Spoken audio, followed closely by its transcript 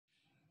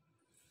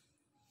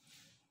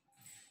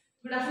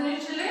Good afternoon,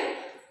 children.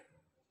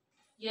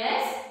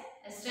 Yes,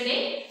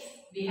 yesterday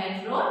we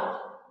had wrote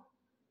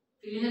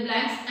fill in the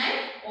blanks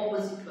and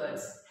opposite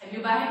words. Have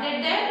you by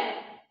hearted them?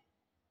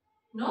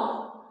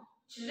 No?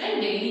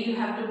 Children, daily you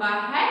have to by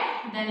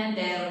heart then and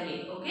there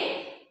only.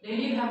 Okay?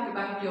 Daily you have to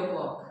by heart your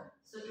work.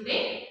 So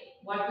today,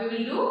 what we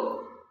will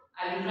do?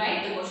 I will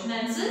write the question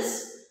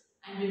answers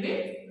and we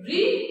will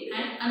read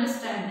and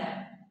understand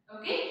them.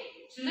 Okay?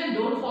 Children,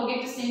 don't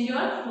forget to send your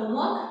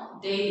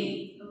homework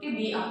daily. Okay?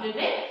 Be up to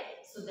date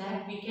so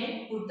that we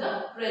can put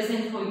the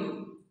present for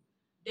you.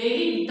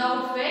 Daily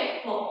without fail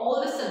for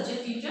all the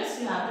subject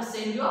teachers you have to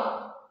send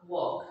your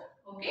work.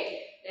 Okay?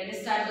 Let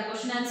us start the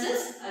question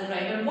answers. I'll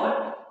write on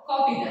board.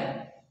 Copy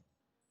them.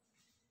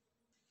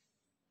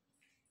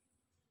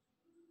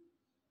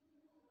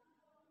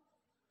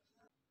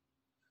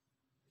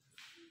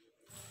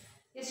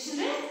 Yes,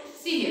 children.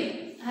 See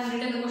here. I have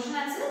written the question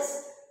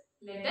answers.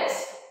 Let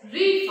us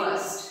read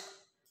first.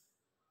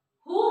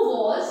 Who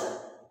was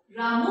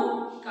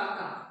Ramu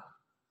Kaka?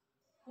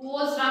 Who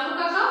was Ramu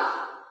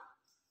Kaka?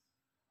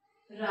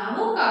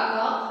 Ramu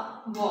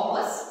Kaka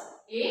was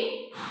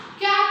a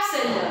cap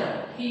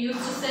seller. He used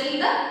to sell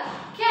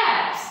the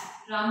caps.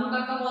 Ramu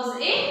Kaka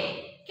was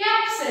a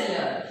cap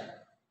seller.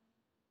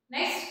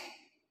 Next,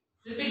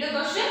 repeat the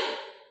question.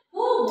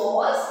 Who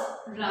was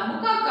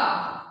Ramu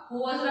Kaka?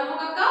 Who was Ramu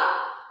Kaka?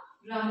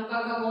 Ramu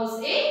Kaka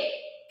was a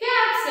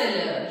cap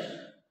seller.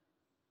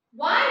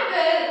 Why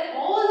were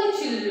all the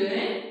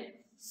children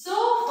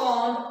so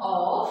fond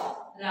of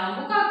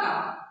Ramu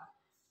Kaka?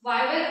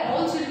 Why were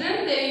all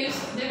children they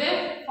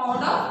were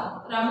fond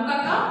of Ramu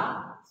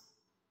Kaka?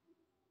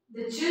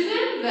 The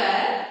children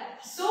were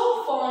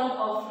so fond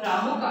of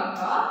Ramu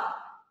Kaka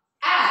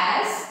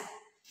as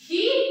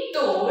he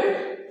told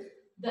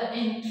the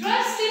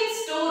interesting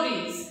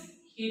stories.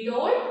 He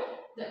told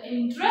the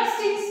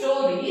interesting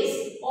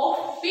stories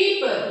of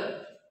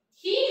people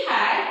he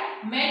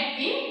had met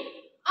in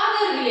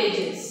other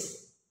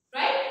villages.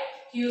 Right?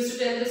 He used to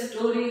tell the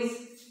stories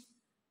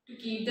to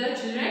keep the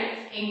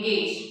children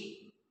engaged.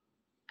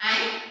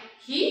 And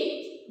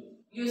he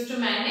used to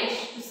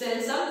manage to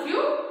sell some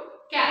few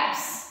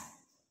caps.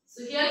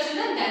 So here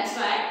children, that's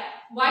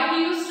why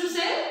he used to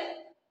sell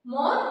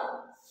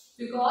more?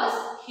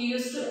 Because he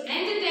used to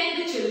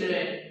entertain the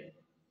children.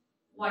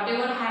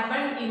 Whatever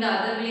happened in the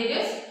other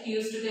villages, he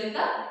used to tell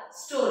the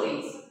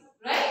stories.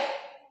 Right?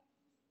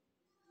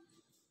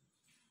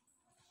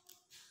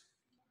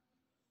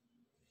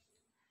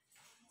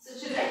 So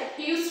children,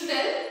 he used to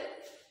tell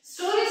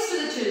stories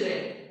to the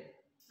children.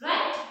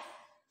 Right?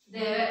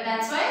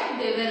 That's why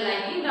they were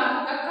liking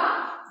Ramu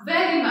Kaka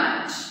very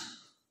much.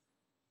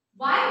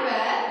 Why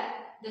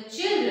were the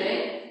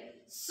children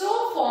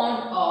so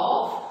fond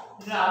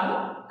of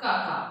Ramu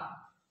Kaka?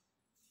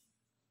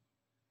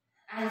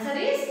 Answer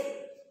is,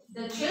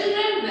 the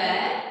children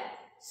were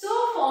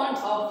so fond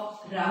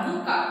of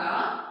Ramu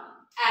Kaka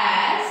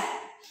as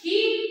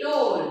he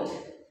told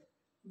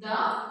the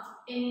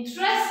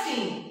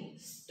interesting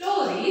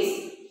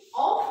stories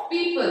of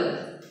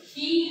people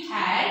he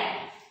had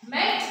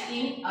met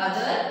in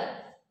other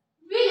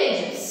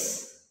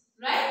villages.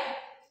 Right?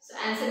 So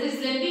answer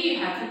is lengthy. You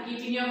have to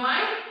keep in your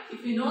mind.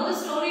 If you know the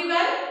story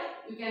well,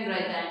 you can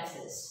write the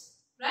answers.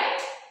 Right?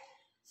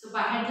 So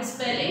by hand the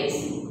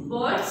spellings,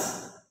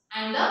 words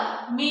and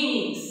the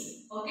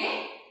meanings.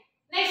 Okay?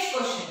 Next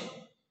question.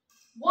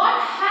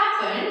 What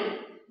happened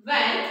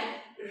when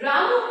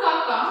Ramu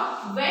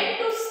Kaka went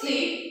to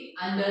sleep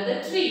under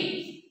the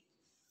tree?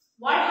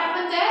 What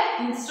happened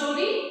there in the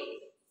story?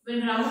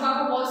 When Ramu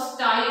Kaka was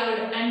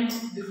tired and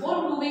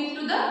before moving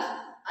to the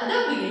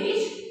other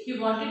village, he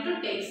wanted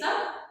to take some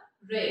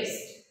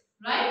rest.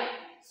 Right?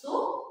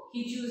 So,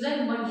 he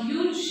chosen one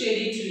huge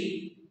shady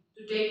tree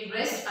to take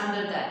rest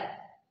under that.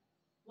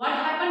 What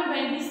happened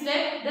when he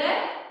slept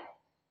there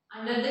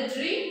under the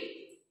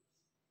tree?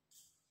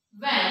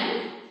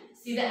 When,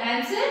 see the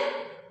answer,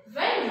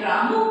 when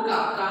Ramu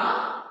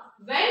Kaka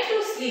went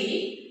to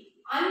sleep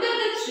under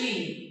the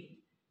tree,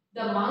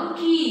 the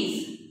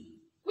monkeys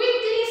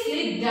quickly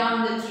slid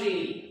down the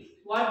tree.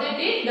 What they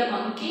did? The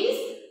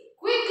monkeys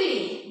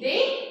quickly,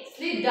 they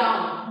slid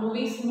down,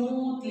 moving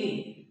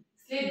smoothly.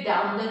 Slid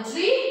down the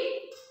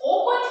tree,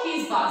 opened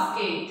his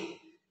basket.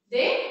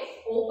 They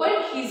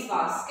opened his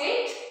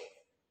basket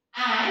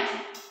and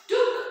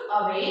took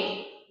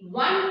away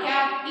one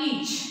cap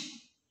each.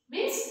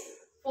 Means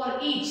for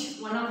each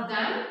one of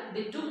them,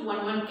 they took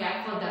one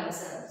cap for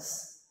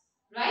themselves.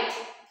 Right?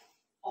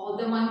 All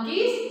the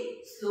monkeys,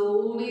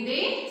 slowly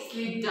they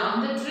slid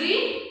down the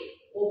tree,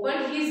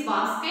 opened his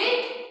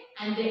basket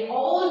and they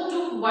all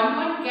took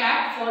one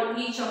cap for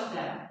each of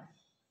them.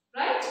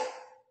 Right?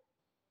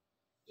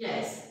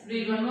 Yes.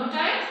 Read one more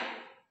time.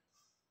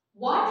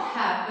 What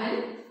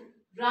happened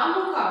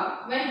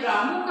when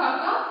Ramu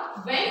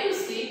Kaka went to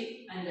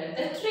sleep under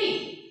the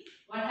tree?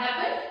 What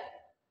happened?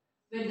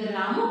 When the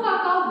Ramu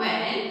Kaka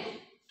went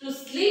to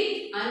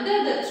sleep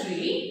under the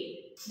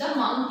tree, the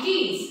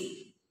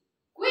monkeys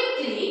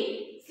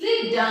quickly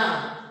slid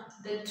down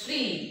the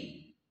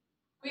tree.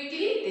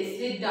 Quickly they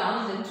slid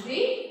down the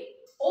tree,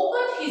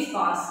 opened his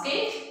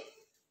basket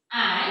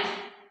and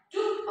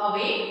took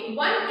away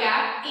one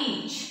cap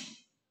each.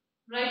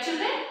 Right,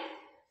 children?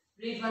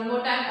 Read one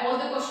more time all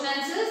the question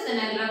answers, then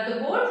I'll grab the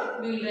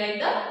board. We will write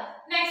the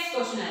next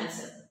question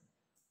answer.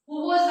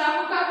 Who was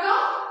Ramu Kaka?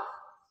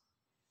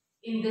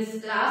 In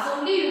this class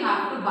only you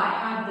have to by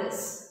heart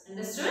this.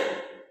 Understood?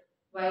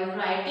 While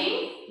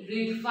writing,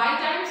 read 5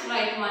 times,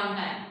 write 1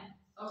 time.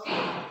 Okay?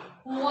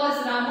 Who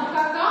was Ramu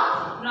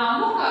Kaka?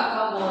 Ramu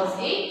Kaka was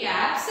a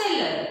cap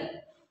seller.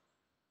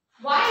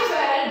 Why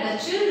were the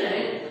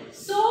children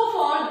so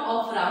fond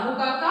of Ramu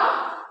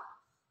Kaka?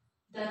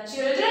 The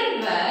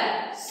children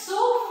were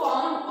so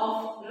fond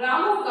of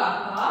Ramu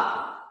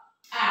Kaka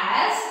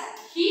as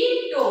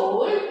he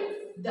told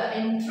the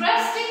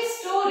interesting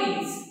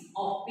stories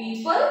of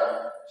people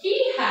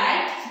he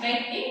had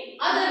met in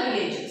other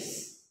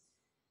villages.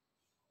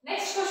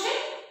 Next question.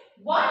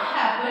 What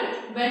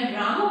happened when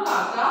Ramu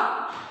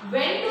Kaka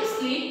went to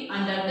sleep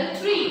under the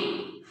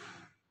tree?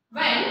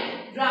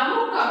 When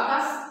Ramu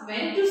Kaka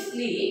went to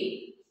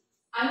sleep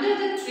under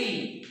the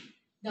tree,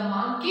 the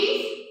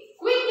monkey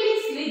quickly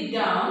slid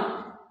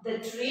down the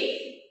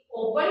tree,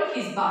 opened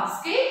his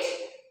basket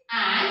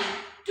and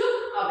took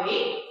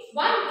away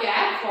one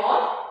cap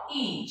for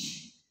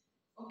each.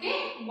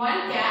 Okay,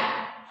 one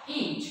cap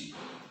each.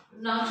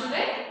 Now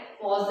children,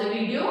 pause the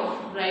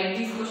video, write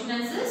these question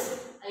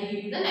answers. I'll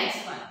give you the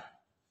next one.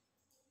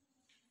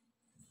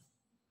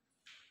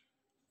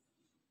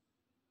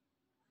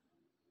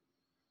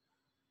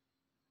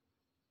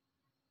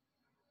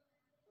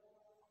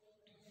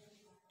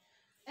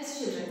 Yes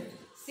children,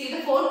 see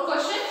the fourth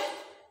question.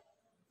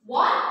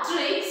 What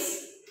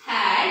tricks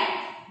had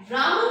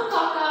Ramu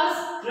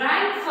Kaka's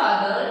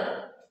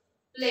grandfather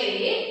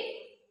played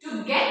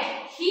to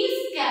get his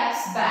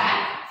caps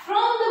back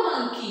from the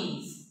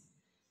monkeys?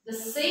 The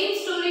same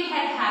story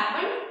had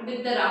happened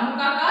with the Ramu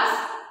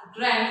Kaka's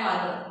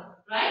grandfather,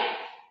 right?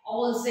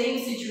 All same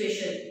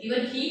situation,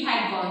 even he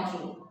had gone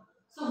through.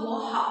 So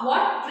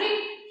what trick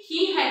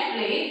he had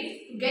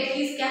played to get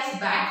his caps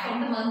back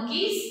from the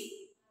monkeys?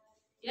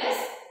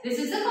 Yes, this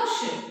is the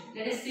question.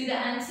 Let us see the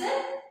answer.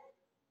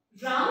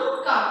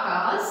 Ramu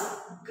Kaka's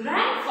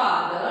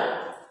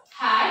grandfather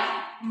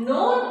had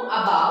known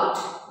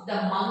about the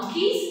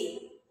monkey's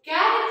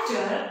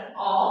character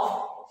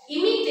of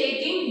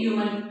imitating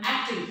human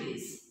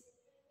activities.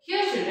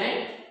 Here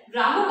children,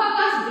 Ramu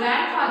Kaka's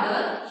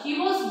grandfather, he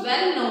was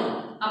well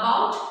known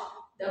about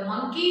the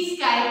monkey's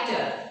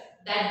character,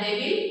 that they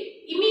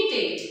will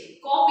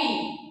imitate,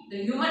 copy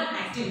the human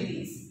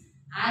activities.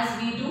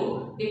 As we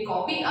do, they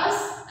copy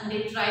us and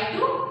they try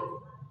to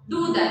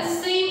do that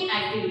same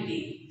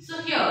activity.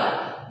 So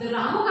here, the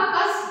Ramu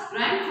Kaka's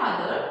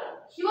grandfather,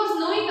 he was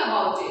knowing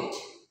about it,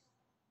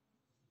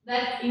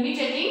 that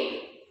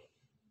imitating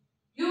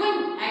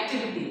human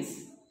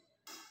activities.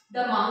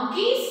 The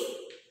monkeys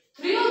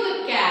threw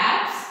the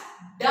caps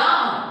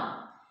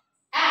down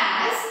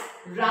as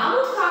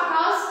Ramu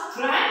Kaka's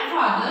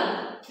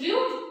grandfather threw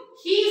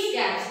his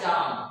caps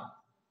down.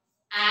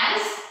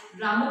 As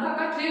Ramu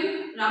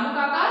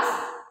Kaka's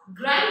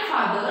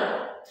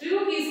grandfather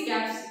threw his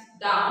caps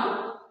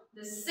down,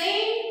 the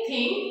same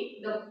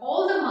thing,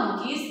 all the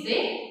monkeys,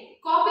 they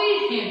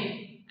copied him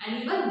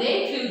and even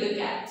they threw the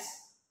caps.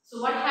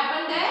 So what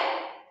happened there?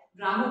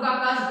 Ramu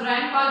Kaka's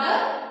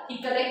grandfather, he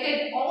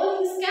collected all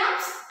his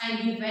caps and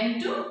he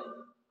went to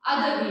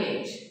other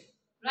village.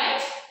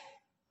 Right?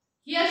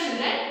 Here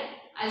children,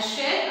 I'll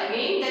share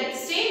again that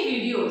same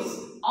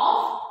videos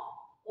of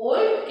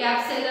old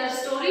cap seller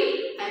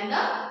story and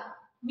the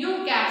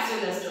new cap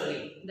seller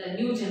story, the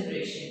new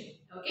generation.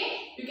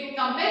 Okay? You can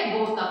compare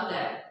both of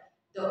them.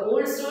 The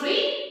old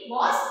story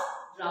was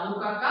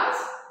Ramu Kaka's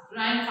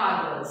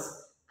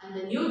grandfathers and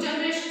the new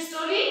generation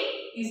story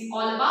is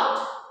all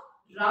about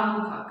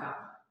Ramu Kaka.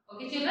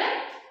 Okay children?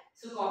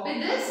 So copy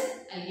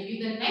this. I'll give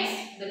you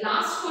the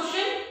last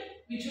question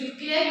which will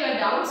clear your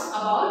doubts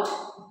about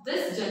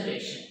this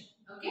generation.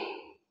 Okay?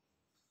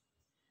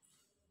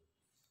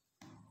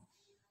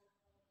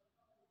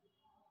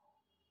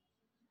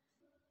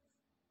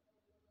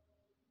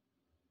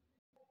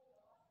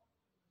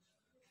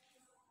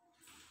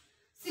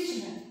 See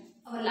children,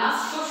 our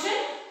last question.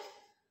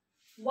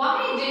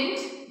 Why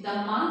didn't the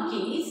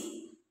monkeys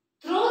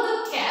throw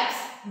the caps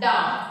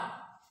down?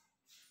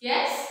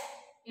 Yes,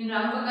 in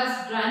Ramu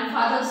Kaka's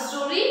grandfather's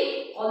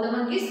story, all the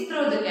monkeys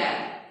throw the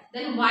cap.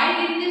 Then why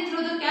didn't they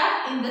throw the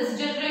cap in this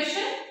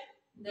generation?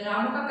 The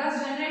Ramu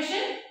Kaka's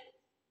generation?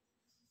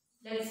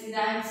 Let's see the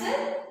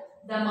answer.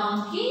 The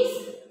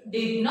monkeys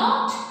did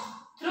not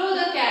throw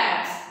the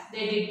caps.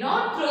 They did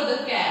not throw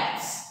the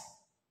caps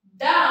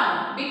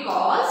down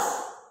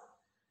because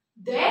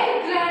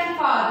their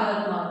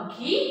grandfather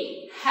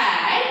monkey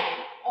had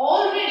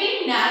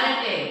already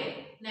narrated.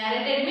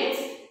 Narrated means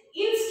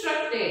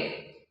instructed.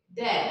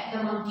 There,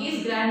 the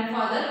monkey's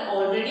grandfather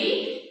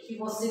already, he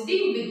was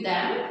sitting with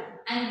them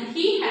and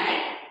he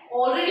had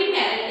already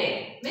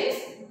narrated, means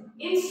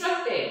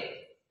instructed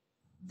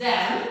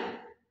them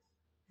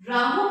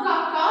Ramu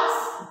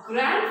Kaka's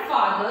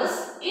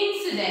grandfather's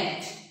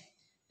incident.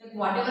 That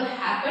whatever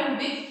happened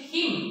with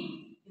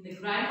him in the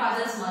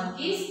grandfather's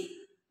monkeys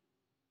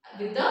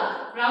with the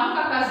Ramu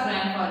Kaka's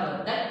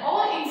grandfather. That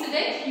all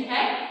incident he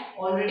had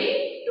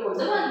already told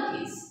the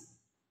monkeys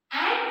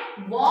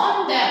and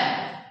warned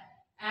them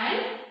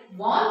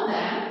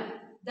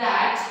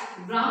that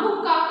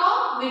Ramu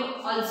Kaka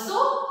will also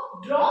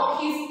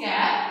drop his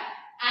cap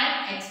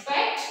and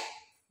expect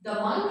the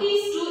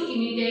monkeys to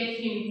imitate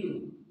him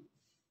too.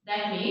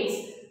 That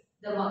means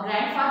the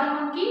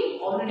grandfather monkey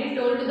already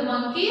told to the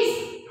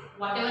monkeys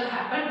whatever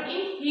happened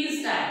in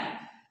his time.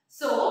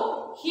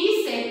 So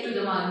he said to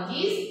the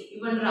monkeys,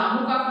 even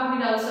Ramu Kaka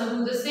will also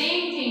do the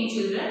same thing,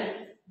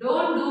 children.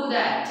 Don't do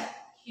that.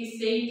 He's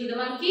saying to the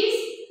monkeys,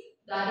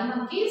 the other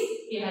monkeys,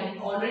 he had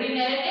already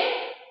narrated,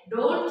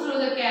 don't throw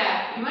the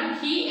cap. Even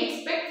he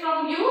expects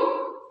from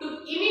you to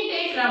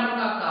imitate Ramu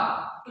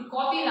Kaka, to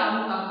copy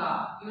Ramu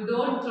Kaka. You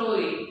don't throw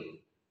it.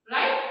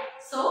 Right?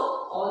 So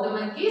all the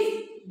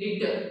monkeys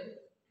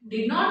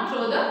did not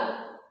throw the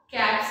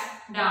caps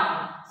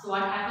down. So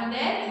what happened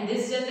there in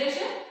this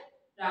generation?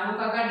 Ramu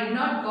Kaka did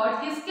not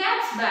got his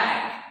caps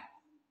back.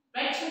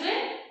 Right,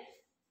 children?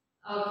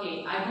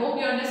 Okay, I hope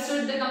you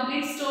understood the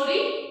complete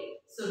story.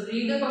 So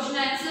read the question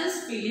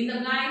answers, fill in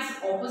the blanks,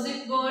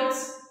 opposite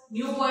words,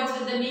 new words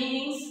with the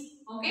meanings.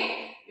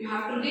 Okay, you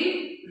have to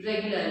read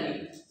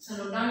regularly. So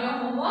note down your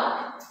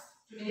homework.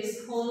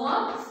 Today's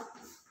homework,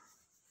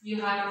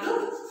 you have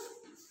to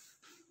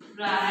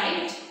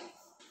write,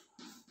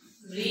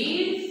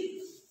 read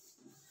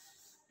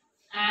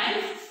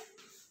and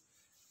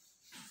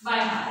by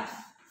heart.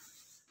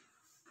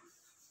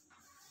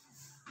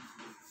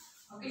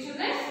 Okay,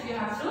 children, you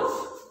have to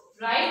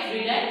write,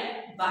 read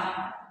and by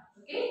heart.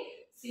 Okay,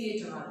 see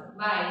you tomorrow.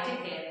 Bye.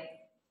 Take care.